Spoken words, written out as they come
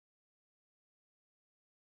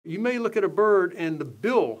You may look at a bird and the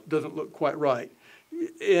bill doesn't look quite right.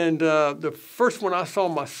 And the first one I saw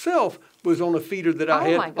myself was on a feeder that I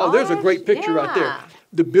had. My Oh, there's a great picture right there.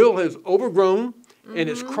 The bill has overgrown and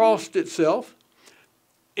it's crossed itself.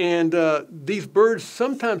 And these birds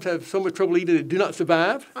sometimes have so much trouble eating they do not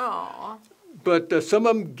survive. Aww. But some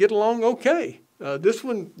of them get along okay. This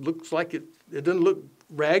one looks like it doesn't look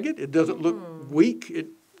ragged. It doesn't look weak.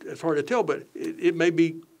 It's hard to tell, but it may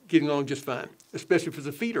be getting along just fine, especially if there's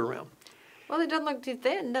a feeder around. Well, it doesn't look too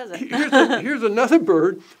thin, does it? Here's another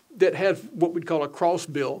bird that has what we'd call a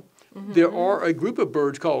crossbill. There are a group of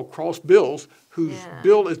birds called crossbills whose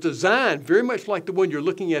bill is designed very much like the one you're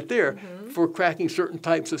looking at there for cracking certain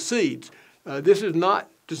types of seeds. This is not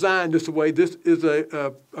designed this way. This is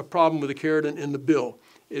a problem with the keratin in the bill.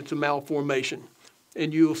 It's a malformation.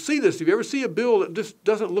 And you'll see this. If you ever see a bill that just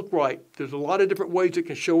doesn't look right, there's a lot of different ways it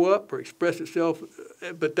can show up or express itself,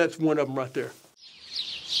 but that's one of them right there.